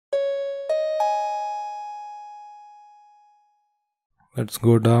Let's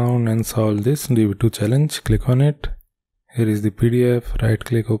go down and solve this DB2 challenge. Click on it. Here is the PDF. Right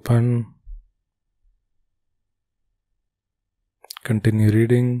click, open. Continue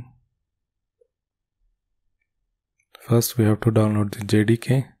reading. First we have to download the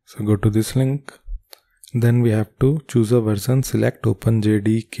JDK. So go to this link. Then we have to choose a version. Select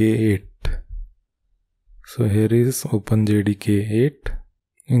OpenJDK 8. So here is OpenJDK 8.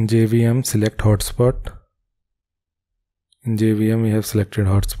 In JVM select hotspot. In JVM we have selected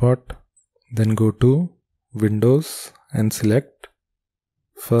hotspot. Then go to Windows and select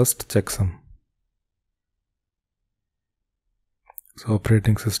first checksum. So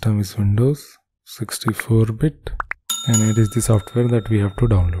operating system is Windows 64-bit, and here is the software that we have to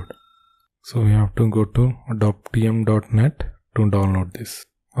download. So we have to go to adoptm.net to download this.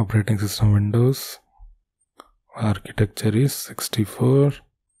 Operating system Windows, architecture is 64.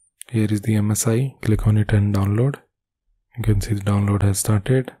 Here is the MSI, click on it and download. You can see the download has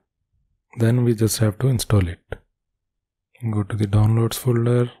started. Then we just have to install it. Go to the downloads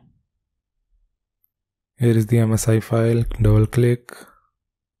folder. Here is the MSI file, double click,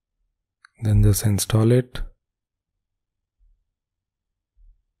 then just install it.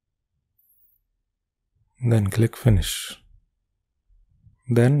 Then click finish.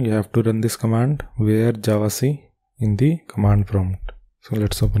 Then you have to run this command where javac in the command prompt. So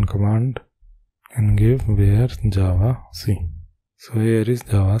let's open command and give where javac. So here is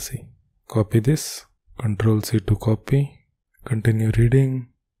javac. Copy this, Ctrl C to copy, continue reading.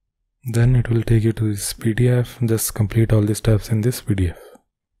 Then it will take you to this PDF. Just complete all the steps in this PDF.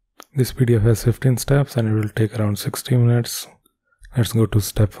 This PDF has 15 steps and it will take around 60 minutes. Let's go to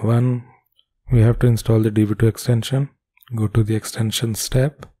step 1. We have to install the DB2 extension. Go to the extensions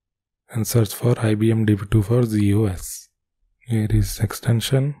tab and search for IBM DB2 for ZOS. Here is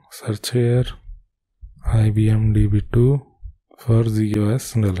extension. Search here IBM DB2 for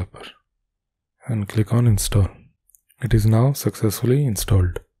ZOS developer and click on install. It is now successfully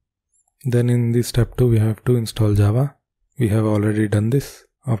installed. Then in the step 2 we have to install Java. We have already done this.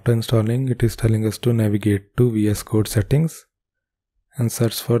 After installing, it is telling us to navigate to VS Code settings and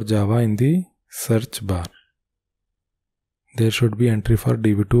search for Java in the search bar. There should be entry for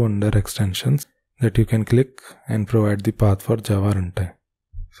DB2 under extensions that you can click and provide the path for Java runtime.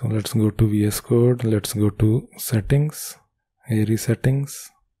 So let's go to VS Code. Let's go to settings. Here is settings.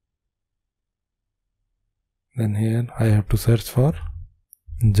 Then here I have to search for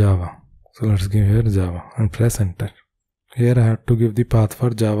Java. So let's give here Java and press enter. Here I have to give the path for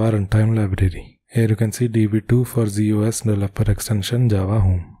Java runtime library. Here you can see DB2 for ZOS developer extension Java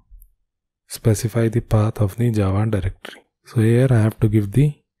home. Specify the path of the Java directory. So here I have to give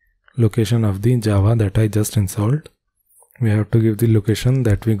the location of the Java that I just installed. We have to give the location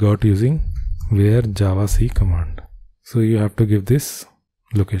that we got using where javac command. So you have to give this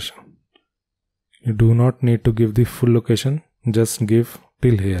location. You do not need to give the full location, just give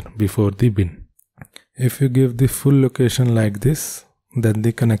till here before the bin. If you give the full location like this, then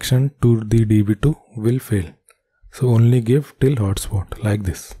the connection to the DB2 will fail. So only give till hotspot like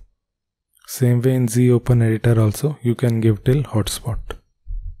this. Same way in Z Open Editor also you can give till hotspot.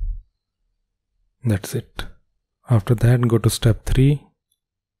 That's it. After that go to step 3.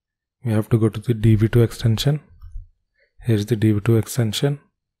 We have to go to the DB2 extension. Here's the DB2 extension.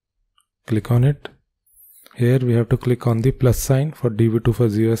 Click on it. Here we have to click on the plus sign for DB2 for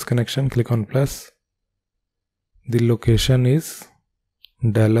ZOS connection. Click on plus. The location is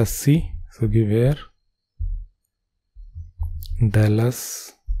 $C. So give here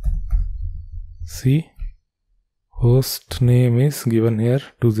 $C. Host name is given here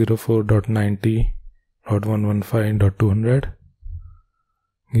 204.90.115.200.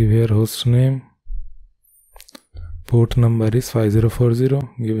 Give here host name. Port number is 5040.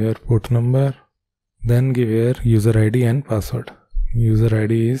 Give here port number. Then give here user ID and password. User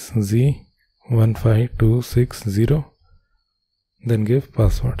ID is Z15260. Then give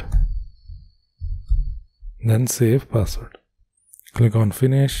password. Then save password. Click on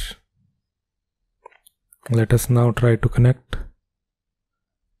finish. Let us now try to connect.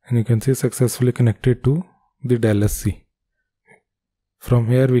 And you can see successfully connected to the $C. From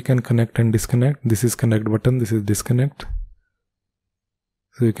here we can connect and disconnect. This is connect button, this is disconnect.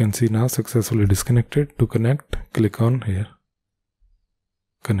 So you can see now successfully disconnected. To connect, click on here.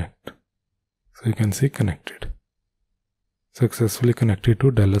 Connect. So you can see connected. Successfully connected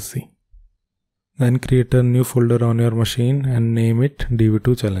to $C. Then create a new folder on your machine and name it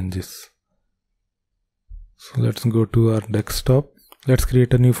DB2 challenges. So let's go to our desktop. Let's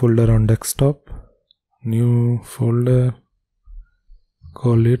create a new folder on desktop. New folder.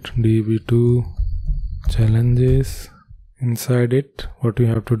 Call it DB2 challenges. Inside it, what we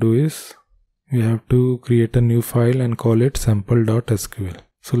have to do is, we have to create a new file and call it sample.sql.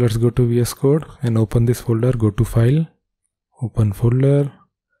 So let's go to VS Code and open this folder, go to File, Open Folder,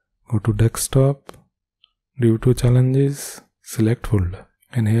 go to Desktop, DB2 Challenges, select Folder.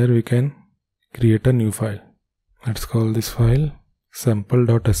 And here we can create a new file. Let's call this file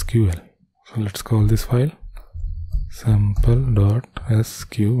sample.sql. So let's call this file sample.sql.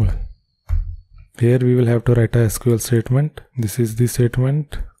 Here we will have to write a SQL statement. This is the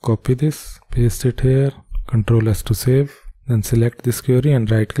statement. Copy this, paste it here, Ctrl S to save. Then select this query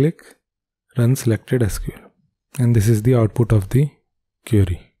and right click, run selected SQL. And this is the output of the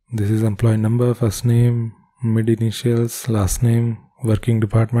query. This is employee number, first name, mid initials, last name, working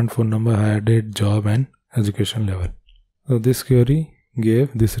department, phone number, hire date, job and education level. So this query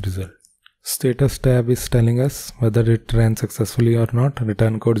gave this result. Status tab is telling us whether it ran successfully or not.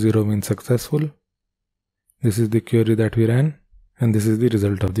 Return code 0 means successful. This is the query that we ran and this is the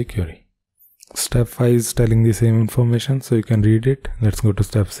result of the query. Step 5 is telling the same information, so you can read it. Let's go to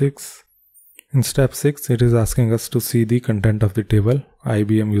step 6. In step 6, it is asking us to see the content of the table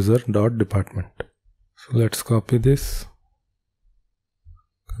IBM user.department. So let's copy this.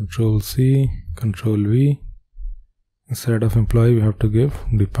 Ctrl C, Ctrl V. Instead of employee, we have to give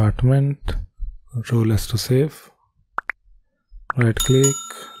department. Ctrl S to save. Right click,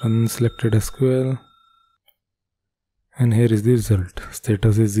 run selected SQL. And here is the result.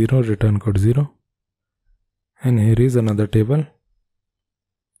 Status is 0, return code 0. And here is another table.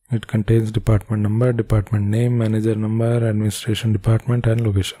 It contains department number, department name, manager number, administration department and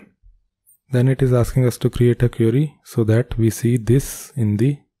location. Then it is asking us to create a query so that we see this in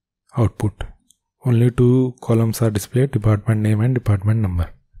the output. Only two columns are displayed, department name and department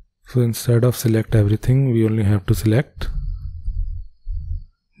number. So instead of select everything, we only have to select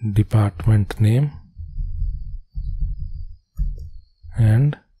department name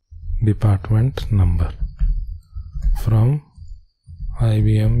and department number from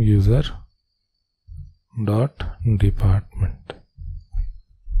IBM user.department.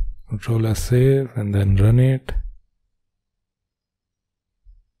 Ctrl S save and then run it.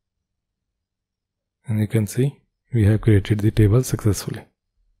 And you can see we have created the table successfully.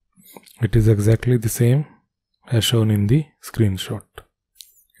 It is exactly the same as shown in the screenshot.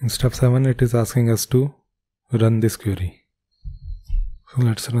 In step 7, it is asking us to run this query. So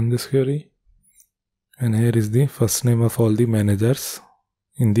let's run this query. And here is the first name of all the managers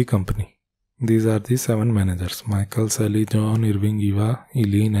in the company. These are the 7 managers: Michael, Sally, John, Irving, Eva,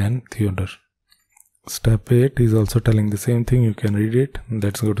 Eileen and Theodore. Step 8 is also telling the same thing. You can read it.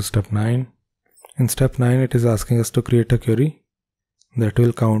 Let's go to step 9. In step 9, it is asking us to create a query that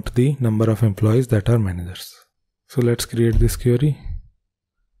will count the number of employees that are managers. So let's create this query.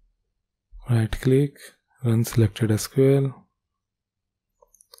 Right click, run selected SQL.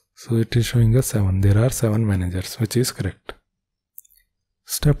 So it is showing us 7. There are 7 managers, which is correct.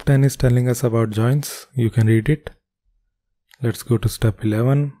 Step 10 is telling us about joins. You can read it. Let's go to step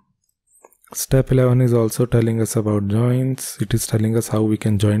 11. Step 11 is also telling us about joins. It is telling us how we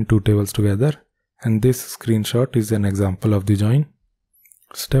can join two tables together. And this screenshot is an example of the join.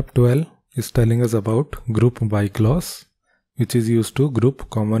 Step 12 is telling us about group by clause, which is used to group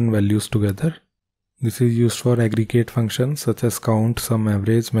common values together. This is used for aggregate functions such as count, sum,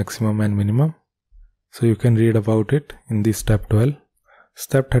 average, maximum and minimum. So you can read about it in the step 12.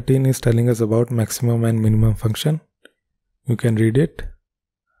 Step 13 is telling us about maximum and minimum function. You can read it.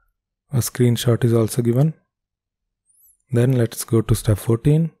 A screenshot is also given. Then let's go to step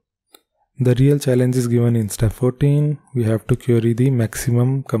 14. The real challenge is given in step 14. We have to query the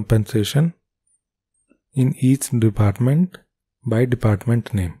maximum compensation in each department by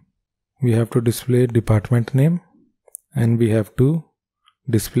department name. We have to display department name and we have to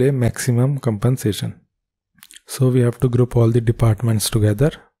display maximum compensation. So we have to group all the departments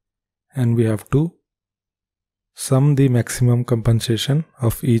together and we have to sum the maximum compensation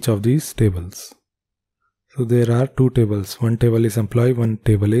of each of these tables. So there are two tables. One table is employee, one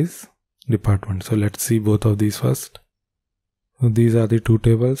table is department. So let's see both of these first. So these are the two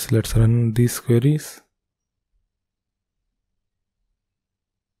tables. Let's run these queries.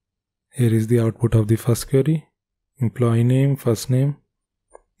 Here is the output of the first query. Employee name, first name.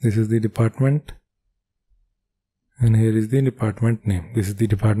 This is the department. And here is the department name. This is the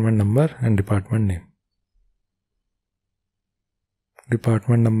department number and department name.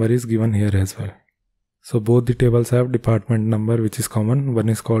 Department number is given here as well. So both the tables have department number which is common. One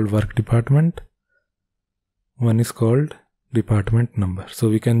is called work department. One is called department number. So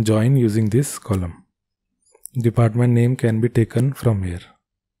we can join using this column. Department name can be taken from here.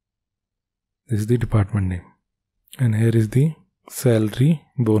 This is the department name. And here is the salary,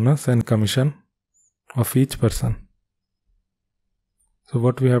 bonus and commission of each person. So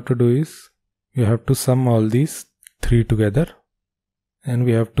what we have to do is, we have to sum all these three together and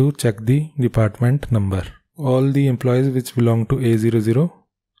we have to check the department number. All the employees which belong to A00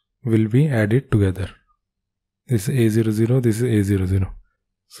 will be added together. This is A00, this is A00.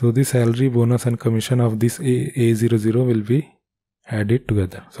 So the salary, bonus and commission of this A00 will be added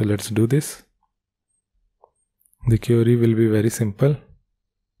together. So let's do this. The query will be very simple.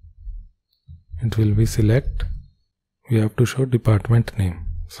 It will be select. We have to show department name.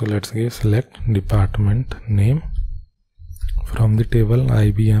 So let's give select department name from the table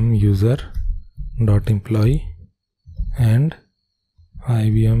IBM user dot employee and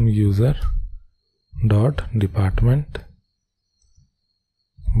IBM user dot department,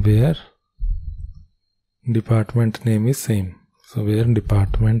 where department name is same. So where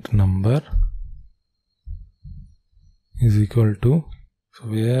department number is equal to, so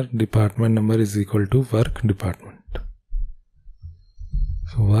where department number is equal to work department.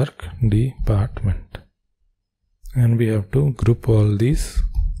 So work department. And we have to group all these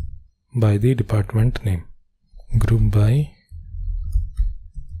by the department name. Group by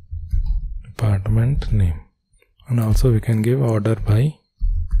department name. And also we can give order by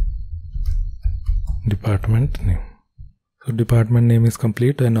department name. So department name is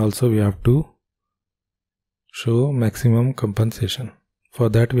complete, and also we have to show maximum compensation. For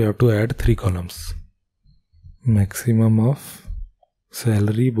that we have to add 3 columns. Maximum of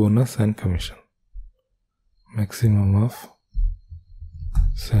salary, bonus and commission. Maximum of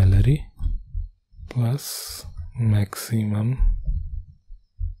salary plus maximum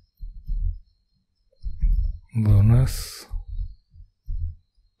bonus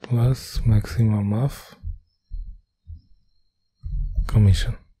plus maximum of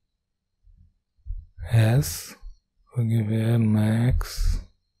commission. As we give here max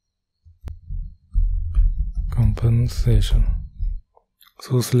compensation.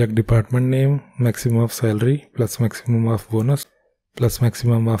 So select department name, maximum of salary plus maximum of bonus plus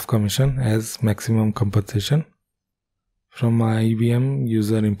maximum of commission as maximum compensation from IBM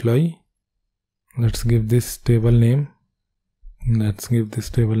user employee. Let's give this table name. Let's give this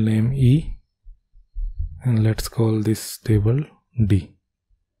table name E, and let's call this table D.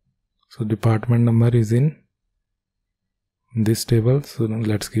 So department number is in this table, so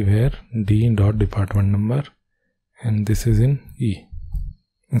let's give here D dot department number, and this is in E.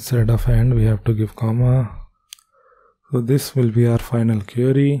 Instead of and we have to give comma. So this will be our final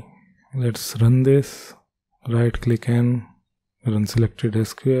query. Let's run this. Right click and run selected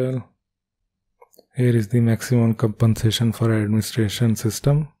SQL. Here is the maximum compensation for administration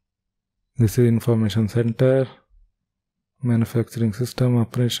system. This is information center, manufacturing system,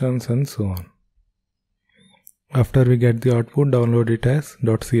 operations and so on. After we get the output, download it as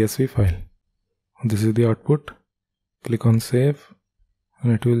 .csv file. This is the output. Click on save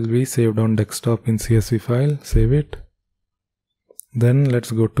and it will be saved on desktop in CSV file. Save it. Then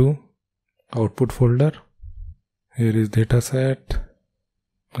let's go to output folder. Here is dataset.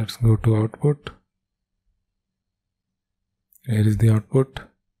 Let's go to output. Here is the output.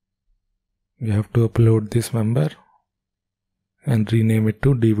 We have to upload this member and rename it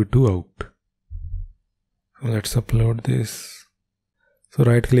to DB2 out. So let's upload this. So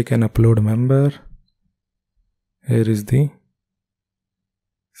right click and upload member. Here is the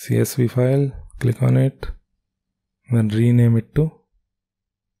CSV file. Click on it. Then rename it to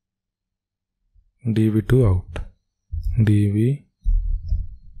DB2 out. DB2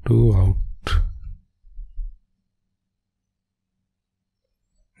 out.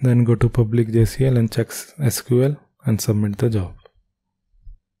 Then go to public JCL and check SQL and submit the job.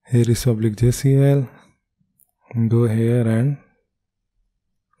 Here is public JCL. Go here and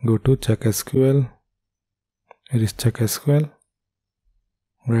go to check SQL. Here is check SQL.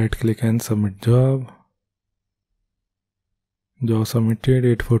 Right click and submit job. Job submitted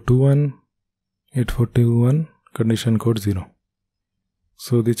 8421. 8421 condition code 0.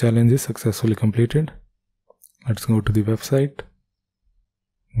 So the challenge is successfully completed. Let's go to the website.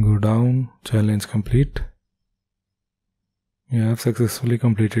 Go down, challenge complete. You have successfully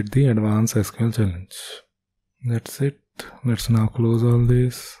completed the advanced SQL challenge. That's it. Let's now close all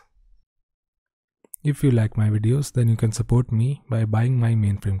this. If you like my videos, then you can support me by buying my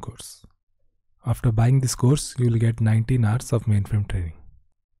mainframe course. After buying this course, you will get 19 hours of mainframe training.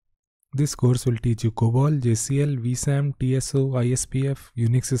 This course will teach you COBOL, JCL, vSAM, TSO, ISPF,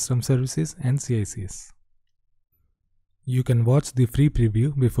 Unix System Services and CICS. You can watch the free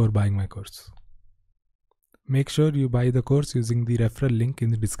preview before buying my course. Make sure you buy the course using the referral link in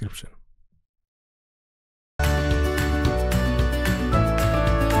the description.